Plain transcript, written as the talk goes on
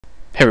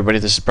Hey everybody,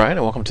 this is Brian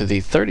and welcome to the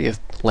 30th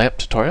LAMP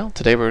tutorial.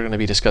 Today we're going to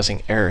be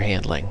discussing error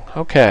handling.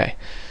 Okay,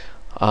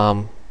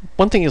 one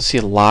thing you'll see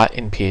a lot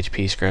in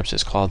PHP scripts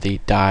is called the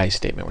die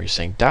statement, where you're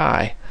saying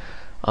die.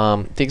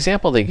 The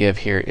example they give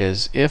here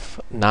is if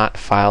not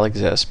file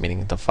exists,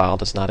 meaning the file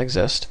does not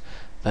exist,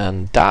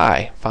 then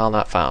die, file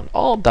not found.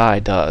 All die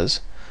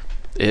does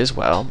is,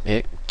 well,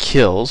 it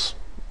kills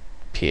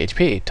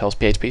PHP, tells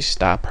PHP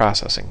stop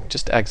processing,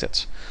 just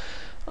exits.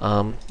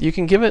 You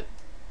can give it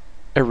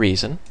a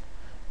reason,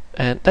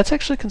 and that's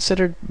actually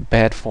considered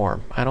bad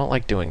form. I don't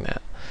like doing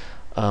that.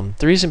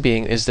 The reason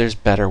being is there's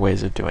better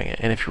ways of doing it.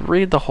 And if you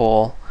read the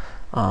whole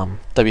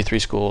W3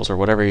 Schools or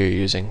whatever you're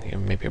using,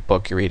 maybe a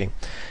book you're reading,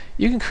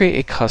 you can create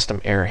a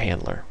custom error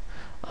handler.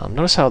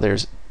 Notice how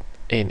there's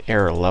an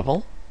error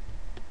level.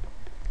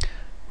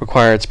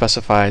 Required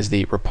specifies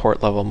the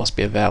report level must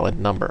be a valid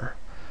number.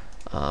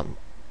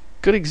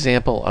 Good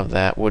example of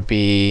that would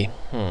be,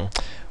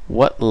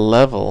 what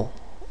level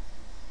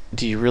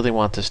do you really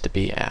want this to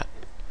be at?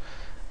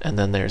 And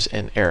then there's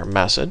an error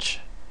message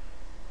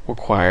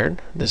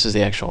required. This is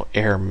the actual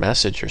error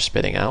message you're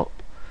spitting out.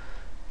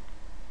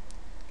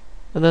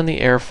 And then the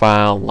error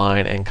file,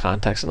 line, and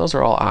context, and those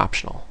are all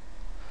optional.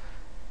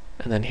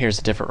 And then here's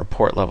the different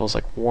report levels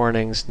like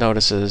warnings,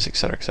 notices,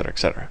 etc., etc.,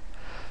 etc.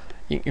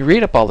 You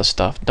read up all this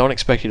stuff. Don't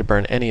expect you to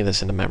burn any of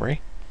this into memory.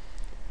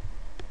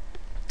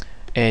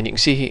 And you can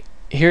see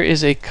here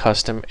is a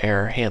custom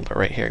error handler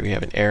right here. We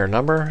have an error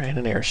number and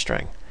an error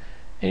string.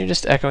 And you're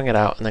just echoing it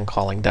out and then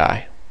calling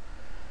die.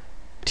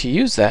 To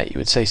use that, you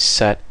would say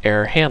set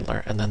error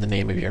handler and then the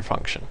name of your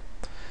function.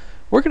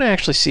 We're going to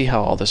actually see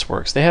how all this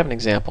works. They have an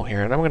example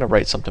here, and I'm going to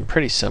write something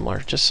pretty similar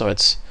just so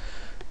it's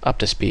up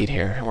to speed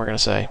here. And we're going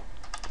to say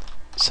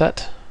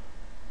set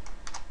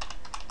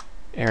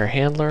error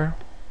handler,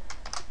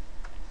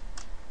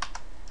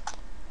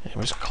 and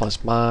we're just going to call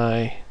this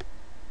my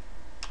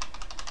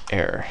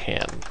error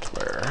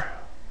handler.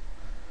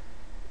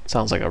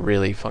 Sounds like a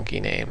really funky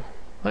name.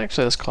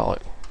 Actually,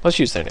 let's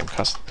use their name,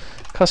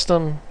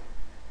 custom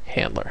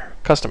handler,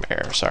 custom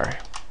error, sorry.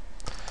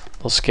 A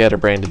little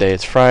scatterbrained today.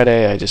 It's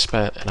Friday. I just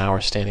spent an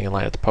hour standing in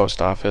line at the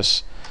post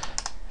office.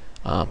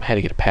 Had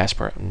to get a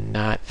passport. I'm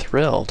not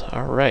thrilled.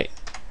 Alright.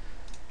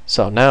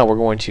 So now we're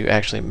going to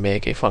actually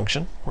make a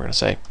function. We're going to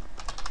say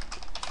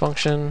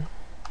function.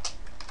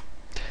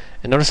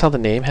 And notice how the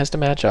name has to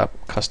match up.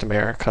 Custom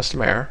error,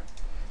 custom error.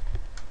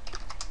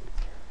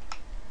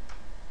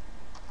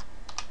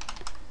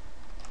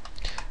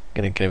 I'm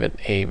going to give it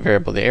a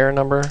variable, the error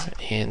number,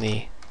 and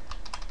the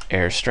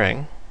error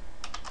string.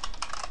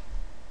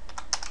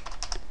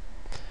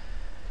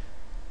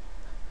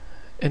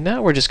 And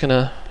now we're just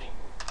gonna,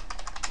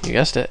 you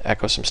guessed it,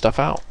 echo some stuff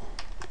out.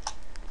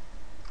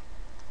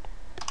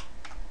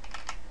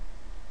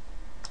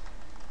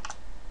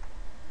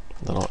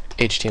 Little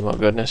HTML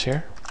goodness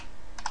here.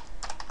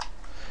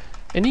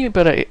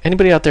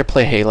 Anybody out there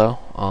play Halo?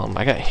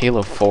 I got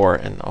Halo 4,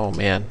 and oh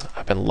man,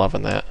 I've been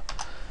loving that.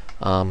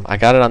 I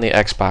got it on the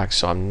Xbox,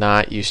 so I'm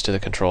not used to the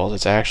controls.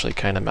 It's actually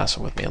kind of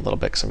messing with me a little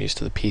bit because I'm used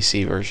to the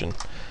PC version.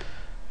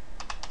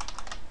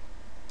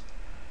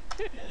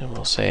 And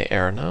we'll say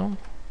error no.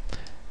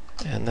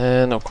 And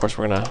then, of course,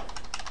 we're going to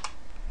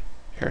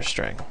error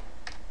string.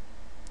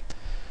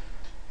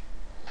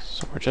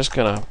 So we're just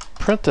going to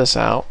print this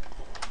out.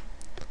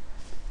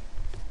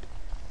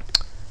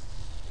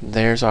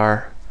 There's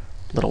our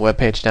little web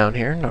page down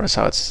here. Notice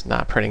how it's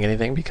not printing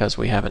anything because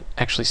we haven't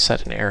actually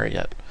set an error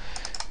yet.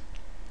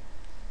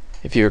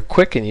 If you were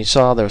quick and you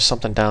saw there was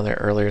something down there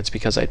earlier, it's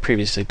because I'd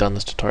previously done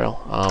this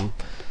tutorial.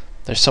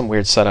 There's some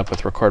weird setup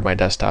with Record My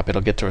Desktop.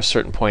 It'll get to a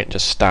certain point and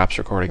just stops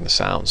recording the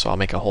sound. So I'll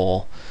make a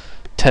whole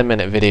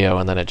 10-minute video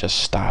and then it just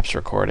stops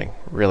recording.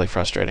 Really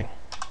frustrating.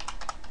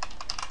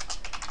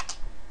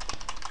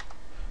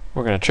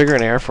 We're going to trigger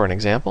an error for an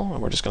example,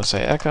 and we're just going to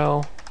say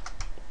echo,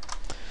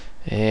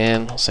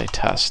 and we'll say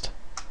test.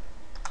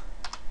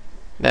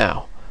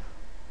 Now,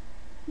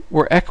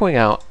 we're echoing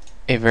out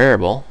a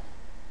variable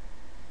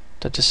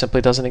that just simply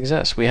doesn't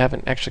exist. We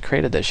haven't actually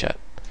created this yet.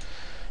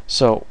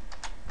 So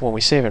when we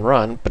save and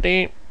run,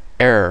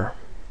 error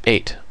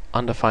 8,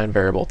 undefined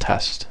variable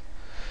test.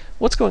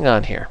 What's going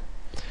on here?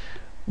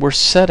 We're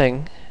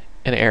setting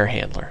an error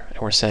handler,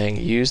 and we're saying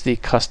use the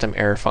custom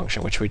error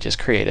function, which we just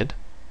created.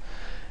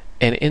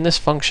 And in this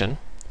function,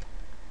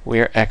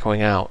 we are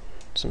echoing out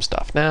some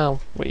stuff.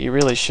 Now, what you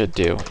really should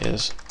do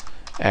is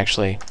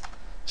actually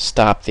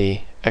stop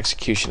the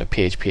execution of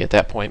PHP at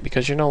that point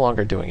because you're no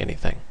longer doing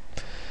anything.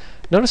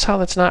 Notice how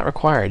that's not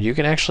required. You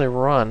can actually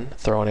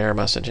throw an error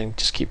message, and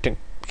just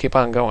keep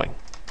on going.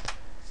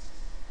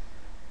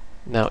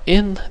 Now,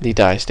 in the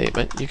die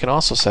statement, you can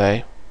also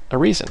say a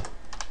reason,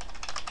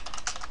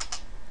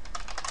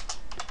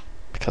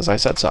 because I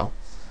said so.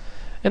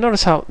 And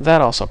notice how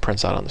that also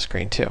prints out on the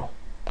screen too.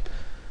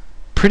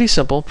 Pretty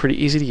simple, pretty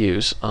easy to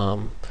use.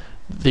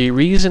 The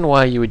reason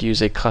why you would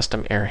use a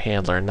custom error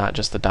handler and not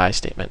just the die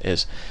statement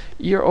is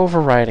you're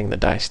overriding the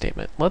die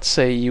statement. Let's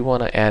say you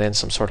want to add in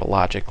some sort of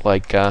logic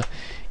like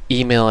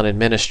email an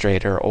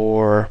administrator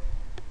or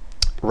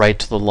write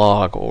to the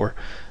log or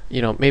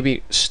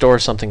maybe store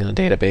something in a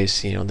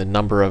database, the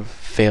number of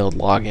failed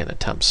login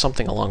attempts,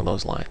 something along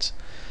those lines.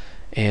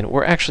 And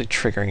we're actually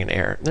triggering an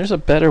error. There's a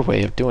better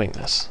way of doing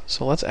this.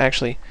 So let's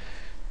actually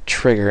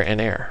trigger an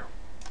error.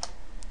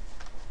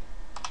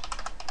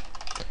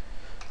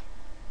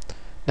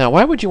 Now,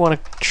 why would you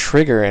want to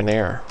trigger an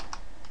error?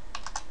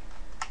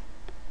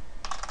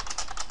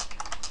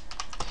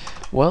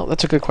 Well,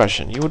 that's a good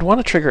question. You would want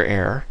to trigger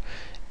error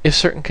if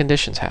certain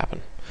conditions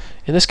happen.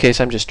 In this case,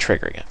 I'm just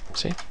triggering it.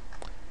 See?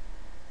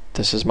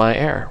 This is my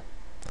error.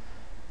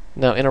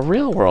 Now, in a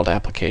real-world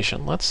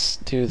application, let's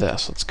do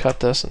this. Let's cut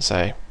this and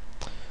say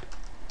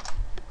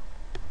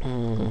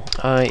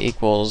I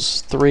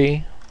equals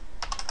 3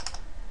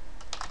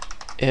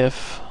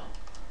 if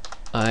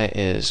I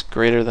is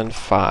greater than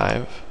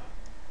 5,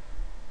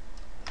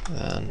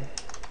 then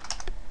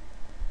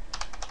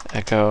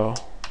echo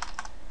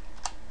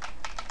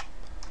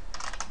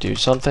do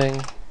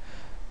something.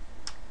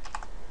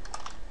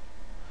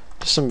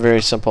 Just some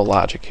very simple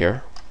logic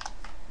here.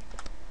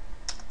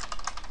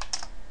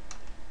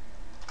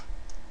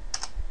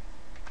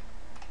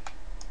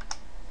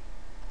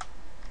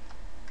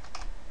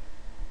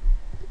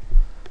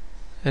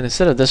 And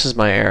instead of this is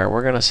my error,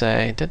 we're going to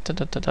say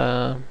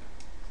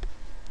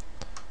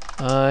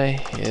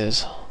I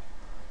is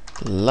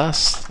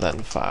less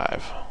than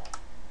 5.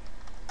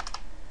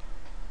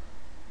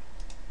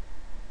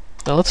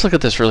 Now let's look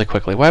at this really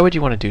quickly. Why would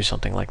you want to do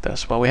something like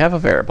this? Well, we have a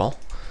variable.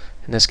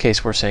 In this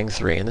case, we're saying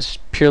 3, and this is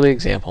purely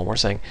example. We're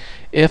saying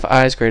if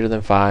I is greater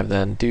than 5,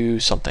 then do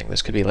something.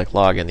 This could be like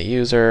log in the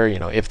user.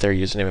 If their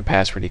username and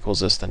password equals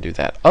this, then do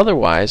that.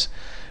 Otherwise,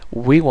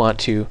 we want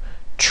to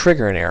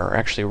trigger an error, or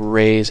actually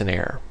raise an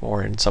error,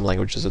 or in some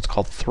languages it's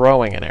called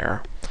throwing an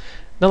error.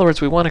 In other words,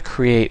 we want to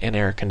create an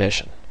error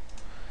condition.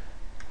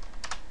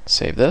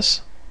 Save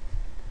this.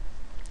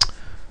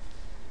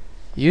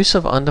 Use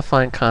of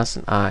undefined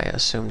constant I,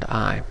 assumed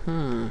I.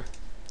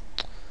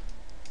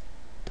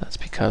 That's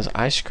because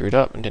I screwed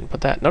up and didn't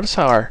put that. Notice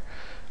how our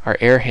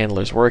error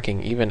handler is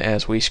working even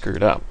as we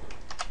screwed up.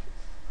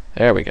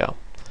 There we go.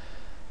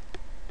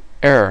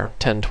 Error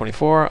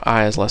 1024,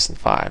 I is less than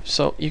 5.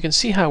 So you can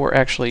see how we're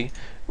actually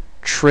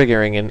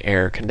triggering an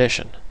error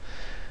condition.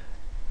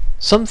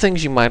 Some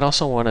things you might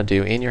also want to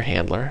do in your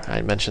handler,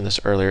 I mentioned this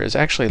earlier, is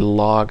actually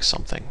log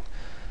something.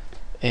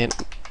 And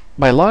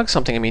by log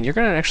something, I mean you're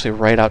going to actually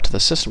write out to the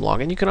system log,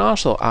 and you can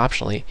also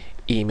optionally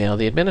email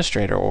the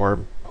administrator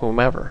or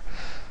whomever.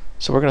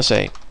 So we're going to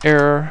say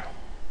error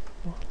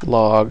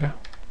log,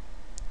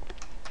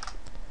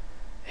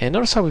 and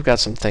notice how we've got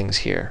some things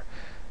here.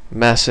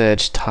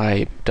 Message,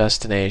 type,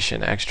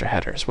 destination, extra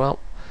headers. Well,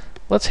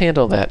 let's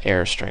handle that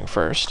error string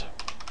first.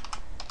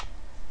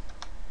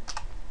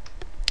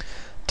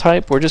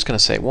 Type, we're just going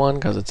to say 1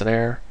 because it's an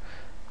error.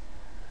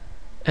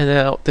 And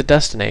now the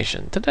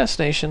destination. The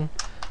destination,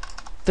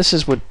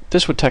 this would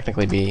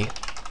technically be,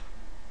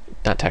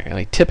 not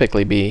technically,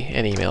 typically be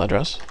an email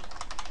address.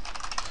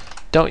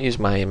 Don't use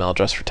my email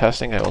address for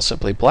testing. I will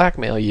simply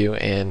blackmail you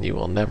and you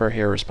will never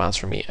hear a response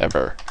from me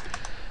ever.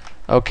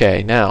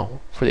 Okay, now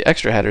for the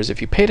extra headers,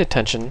 if you paid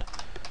attention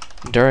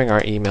during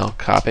our email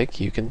topic,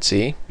 you can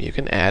see you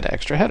can add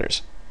extra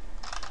headers.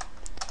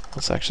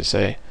 Let's actually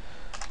say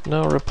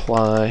no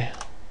reply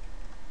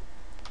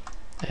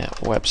at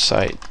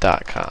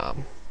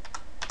website.com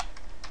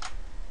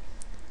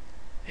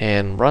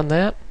and run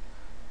that.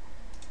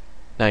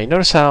 Now you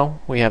notice how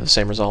we have the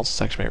same results.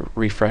 Let's actually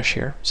refresh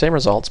here. Same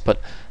results, but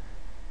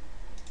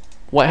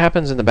what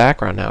happens in the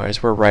background now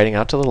is we're writing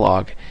out to the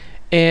log,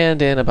 and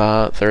in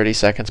about 30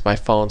 seconds my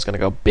phone's going to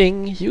go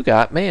bing, you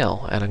got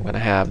mail, and I'm going to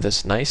have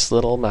this nice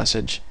little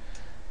message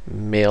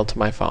mailed to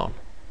my phone.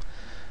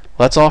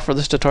 Well, that's all for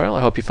this tutorial.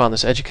 I hope you found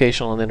this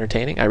educational and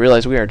entertaining. I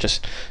realize we are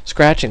just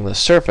scratching the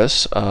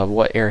surface of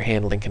what error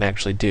handling can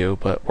actually do,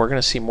 but we're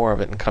going to see more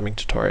of it in coming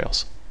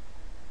tutorials.